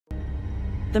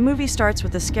The movie starts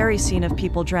with a scary scene of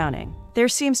people drowning. There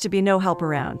seems to be no help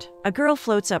around. A girl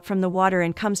floats up from the water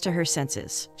and comes to her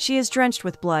senses. She is drenched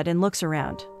with blood and looks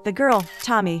around. The girl,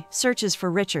 Tommy, searches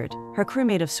for Richard, her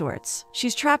crewmate of sorts.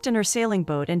 She's trapped in her sailing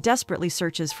boat and desperately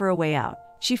searches for a way out.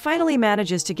 She finally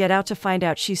manages to get out to find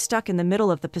out she's stuck in the middle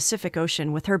of the Pacific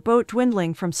Ocean with her boat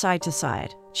dwindling from side to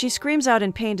side. She screams out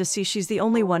in pain to see she's the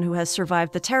only one who has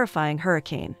survived the terrifying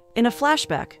hurricane. In a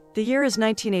flashback, the year is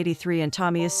 1983 and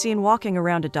Tommy is seen walking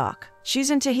around a dock. She's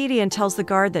in Tahiti and tells the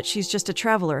guard that she's just a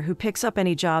traveler who picks up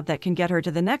any job that can get her to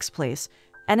the next place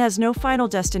and has no final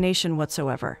destination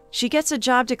whatsoever. She gets a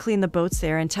job to clean the boats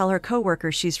there and tell her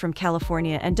coworker she's from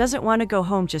California and doesn't want to go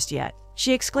home just yet.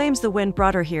 She exclaims the wind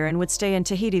brought her here and would stay in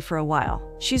Tahiti for a while.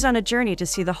 She's on a journey to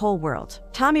see the whole world.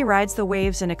 Tommy rides the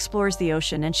waves and explores the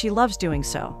ocean, and she loves doing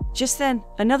so. Just then,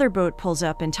 another boat pulls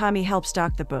up and Tommy helps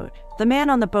dock the boat. The man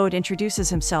on the boat introduces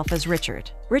himself as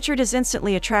Richard. Richard is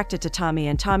instantly attracted to Tommy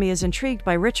and Tommy is intrigued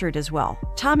by Richard as well.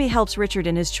 Tommy helps Richard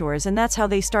in his chores and that's how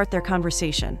they start their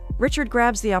conversation. Richard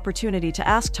grabs the opportunity to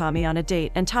ask Tommy on a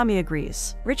date and Tommy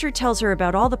agrees. Richard tells her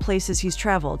about all the places he's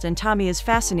traveled and Tommy is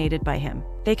fascinated by him.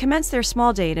 They commence their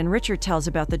small date and Richard tells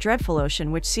about the dreadful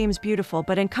ocean, which seems beautiful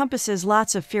but encompasses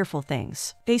lots of fearful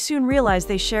things. They soon realize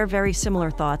they share very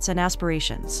similar thoughts and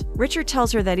aspirations. Richard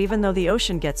tells her that even though the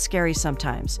ocean gets scary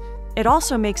sometimes, it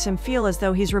also makes him feel as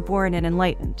though he's reborn and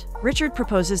enlightened. Richard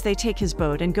proposes they take his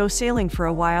boat and go sailing for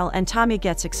a while and Tommy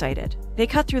gets excited. They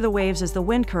cut through the waves as the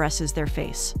wind caresses their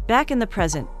face. Back in the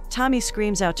present, Tommy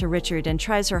screams out to Richard and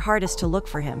tries her hardest to look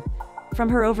for him from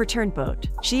her overturned boat.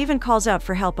 She even calls out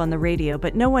for help on the radio,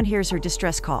 but no one hears her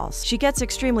distress calls. She gets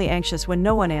extremely anxious when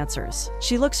no one answers.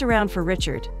 She looks around for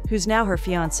Richard, who's now her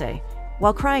fiancé,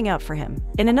 while crying out for him.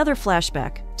 In another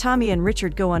flashback, Tommy and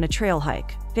Richard go on a trail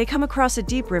hike. They come across a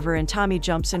deep river and Tommy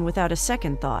jumps in without a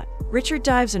second thought. Richard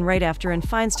dives in right after and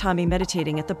finds Tommy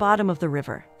meditating at the bottom of the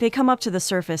river. They come up to the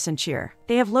surface and cheer.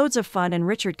 They have loads of fun and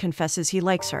Richard confesses he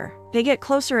likes her. They get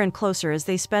closer and closer as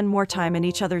they spend more time in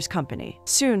each other's company.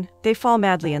 Soon, they fall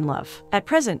madly in love. At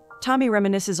present, Tommy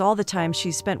reminisces all the time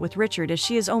she's spent with Richard as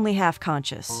she is only half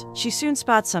conscious. She soon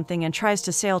spots something and tries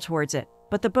to sail towards it,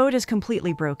 but the boat is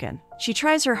completely broken. She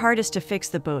tries her hardest to fix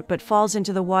the boat but falls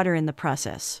into the water in the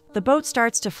process. The boat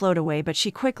starts to float away but she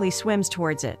quickly swims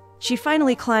towards it. She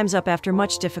finally climbs up after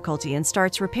much difficulty and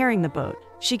starts repairing the boat.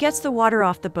 She gets the water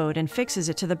off the boat and fixes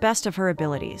it to the best of her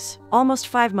abilities. Almost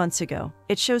 5 months ago,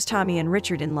 it shows Tommy and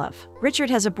Richard in love. Richard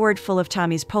has a board full of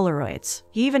Tommy's Polaroids.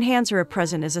 He even hands her a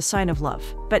present as a sign of love.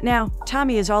 But now,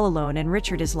 Tommy is all alone and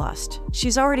Richard is lost.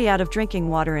 She's already out of drinking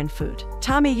water and food.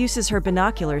 Tommy uses her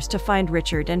binoculars to find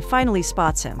Richard and finally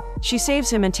spots him. She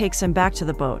saves him and takes him back to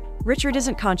the boat. Richard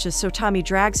isn't conscious, so Tommy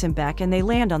drags him back and they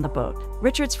land on the boat.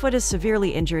 Richard's foot is severely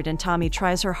injured and Tommy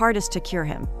tries her hardest to cure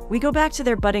him. We go back to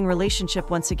their budding relationship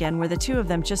once again, where the two of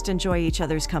them just enjoy each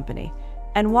other's company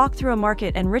and walk through a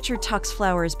market and Richard tucks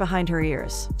flowers behind her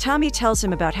ears. Tommy tells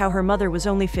him about how her mother was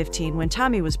only 15 when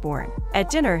Tommy was born. At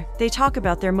dinner, they talk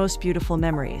about their most beautiful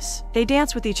memories. They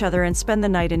dance with each other and spend the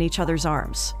night in each other's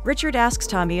arms. Richard asks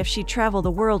Tommy if she'd travel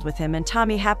the world with him and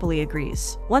Tommy happily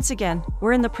agrees. Once again,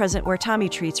 we're in the present where Tommy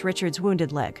treats Richard's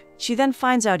wounded leg. She then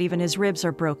finds out even his ribs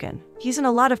are broken. He's in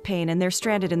a lot of pain and they're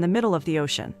stranded in the middle of the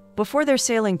ocean. Before their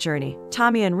sailing journey,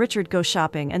 Tommy and Richard go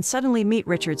shopping and suddenly meet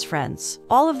Richard's friends.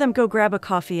 All of them go grab a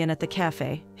coffee and at the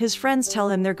cafe, his friends tell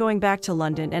him they're going back to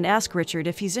London and ask Richard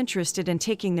if he's interested in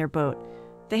taking their boat,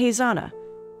 the Hazana,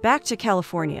 back to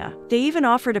California. They even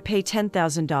offer to pay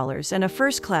 $10,000 and a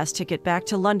first-class ticket back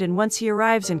to London once he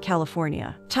arrives in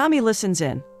California. Tommy listens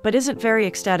in, but isn't very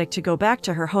ecstatic to go back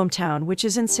to her hometown, which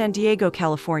is in San Diego,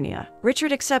 California.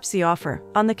 Richard accepts the offer,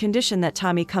 on the condition that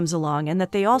Tommy comes along and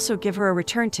that they also give her a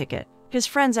return ticket. His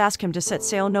friends ask him to set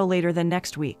sail no later than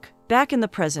next week. Back in the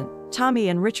present, Tommy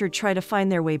and Richard try to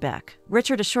find their way back.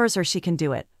 Richard assures her she can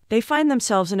do it. They find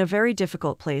themselves in a very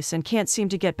difficult place and can't seem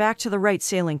to get back to the right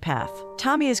sailing path.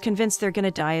 Tommy is convinced they're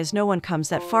gonna die as no one comes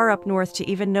that far up north to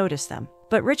even notice them.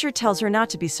 But Richard tells her not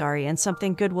to be sorry and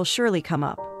something good will surely come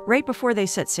up. Right before they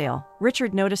set sail,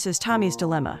 Richard notices Tommy's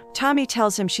dilemma. Tommy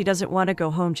tells him she doesn't want to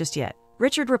go home just yet.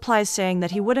 Richard replies saying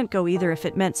that he wouldn't go either if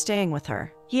it meant staying with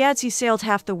her. He adds he sailed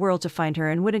half the world to find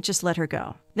her and wouldn't just let her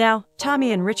go. Now,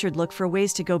 Tommy and Richard look for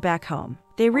ways to go back home.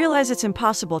 They realize it's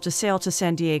impossible to sail to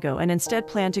San Diego and instead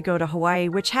plan to go to Hawaii,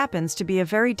 which happens to be a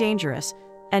very dangerous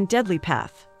and deadly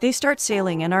path. They start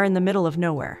sailing and are in the middle of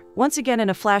nowhere. Once again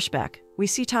in a flashback, we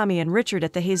see Tommy and Richard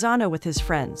at the Hazana with his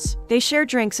friends. They share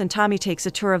drinks and Tommy takes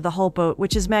a tour of the whole boat,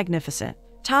 which is magnificent.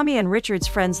 Tommy and Richard's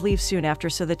friends leave soon after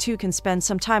so the two can spend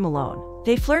some time alone.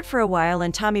 They flirt for a while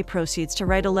and Tommy proceeds to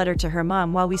write a letter to her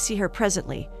mom while we see her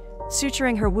presently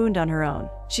suturing her wound on her own.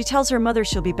 She tells her mother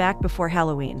she'll be back before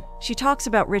Halloween. She talks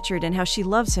about Richard and how she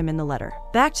loves him in the letter.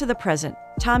 Back to the present,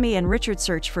 Tommy and Richard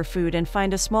search for food and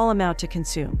find a small amount to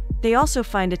consume. They also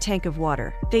find a tank of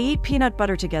water. They eat peanut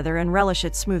butter together and relish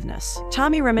its smoothness.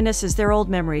 Tommy reminisces their old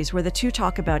memories where the two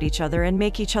talk about each other and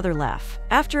make each other laugh.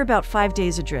 After about 5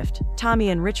 days adrift,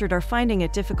 Tommy and Richard are finding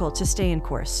it difficult to stay in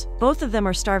course. Both of them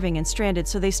are starving and stranded,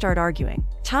 so they start arguing.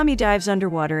 Tommy dives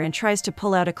underwater and tries to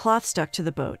pull out a cloth stuck to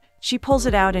the boat. She pulls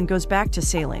it out and goes back to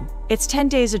sailing. It's 10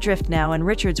 days adrift now and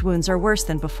Richard's wounds are worse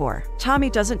than before. Tommy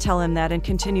doesn't tell him that and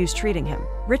continues treating him.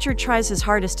 Richard tries his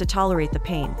hardest to tolerate the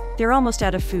pain. They're almost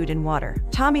out of food and water.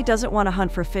 Tommy doesn't want to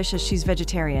hunt for fish as she's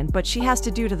vegetarian, but she has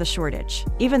to due to the shortage.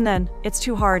 Even then, it's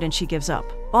too hard and she gives up.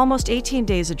 Almost 18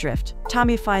 days adrift,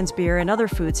 Tommy finds beer and other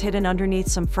foods hidden underneath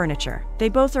some furniture. They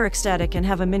both are ecstatic and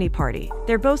have a mini party.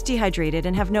 They're both dehydrated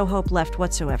and have no hope left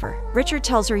whatsoever. Richard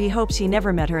tells her he hopes he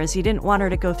never met her as he didn't want her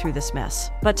to go through this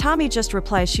mess. But Tommy just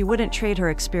replies she wouldn't trade her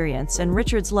experience and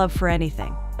Richard's love for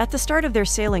anything. At the start of their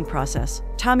sailing process,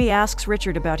 Tommy asks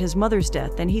Richard about his mother's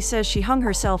death and he says she hung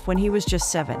herself when he was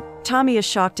just 7. Tommy is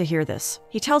shocked to hear this.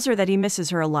 He tells her that he misses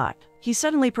her a lot. He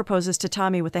suddenly proposes to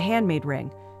Tommy with a handmade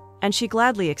ring, and she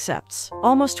gladly accepts.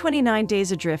 Almost 29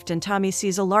 days adrift and Tommy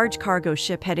sees a large cargo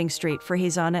ship heading straight for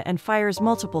Hazana and fires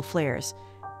multiple flares,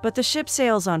 but the ship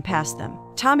sails on past them.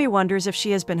 Tommy wonders if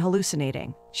she has been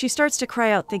hallucinating. She starts to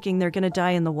cry out thinking they're gonna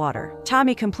die in the water.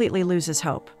 Tommy completely loses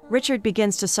hope. Richard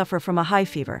begins to suffer from a high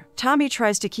fever. Tommy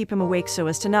tries to keep him awake so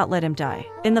as to not let him die.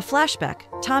 In the flashback,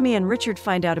 Tommy and Richard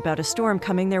find out about a storm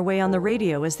coming their way on the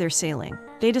radio as they're sailing.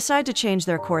 They decide to change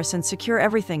their course and secure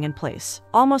everything in place.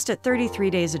 Almost at 33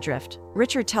 days adrift,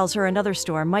 Richard tells her another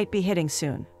storm might be hitting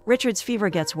soon. Richard's fever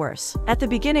gets worse. At the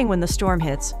beginning when the storm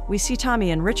hits, we see Tommy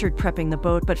and Richard prepping the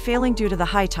boat but failing due to the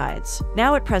high tides.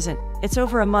 Now at present, it's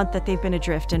over a month that they've been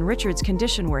adrift and Richard's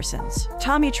condition worsens.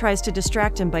 Tommy tries to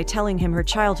distract him by telling him her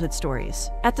childhood stories.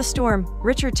 At the storm,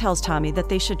 Richard tells Tommy that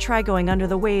they should try going under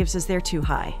the waves as they're too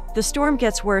high. The storm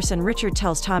gets worse and Richard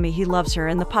tells Tommy he loves her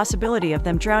and the possibility of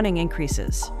them drowning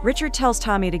increases. Richard tells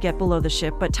Tommy to get below the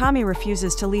ship but Tommy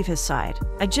refuses to leave his side.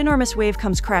 A ginormous wave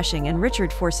comes crashing and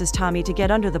Richard forces Tommy to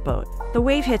get under the boat. The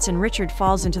wave hits and Richard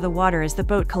falls into the water as the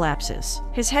boat collapses.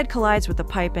 His head collides with the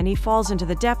pipe and he falls into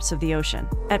the depths of the ocean.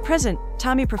 At present,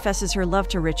 Tommy professes her love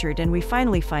to Richard and we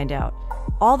finally find out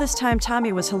all this time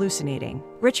Tommy was hallucinating.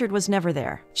 Richard was never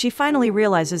there. She finally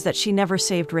realizes that she never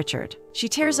saved Richard. She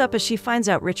tears up as she finds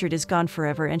out Richard is gone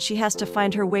forever and she has to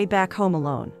find her way back home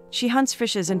alone. She hunts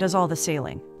fishes and does all the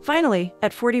sailing. Finally,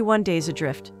 at 41 days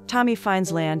adrift, Tommy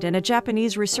finds land and a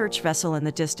Japanese research vessel in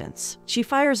the distance. She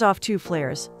fires off 2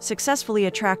 flares, successfully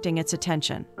attracting its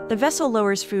attention. The vessel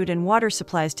lowers food and water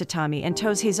supplies to Tommy and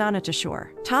tows Hazana to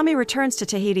shore. Tommy returns to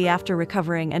Tahiti after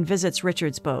recovering and visits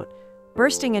Richard's boat,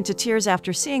 bursting into tears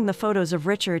after seeing the photos of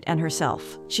Richard and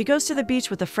herself. She goes to the beach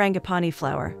with a frangipani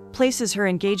flower, places her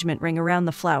engagement ring around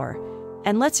the flower,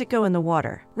 and lets it go in the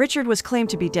water. Richard was claimed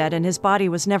to be dead and his body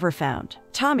was never found.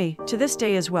 Tommy, to this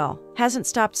day as well, hasn't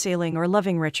stopped sailing or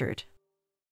loving Richard.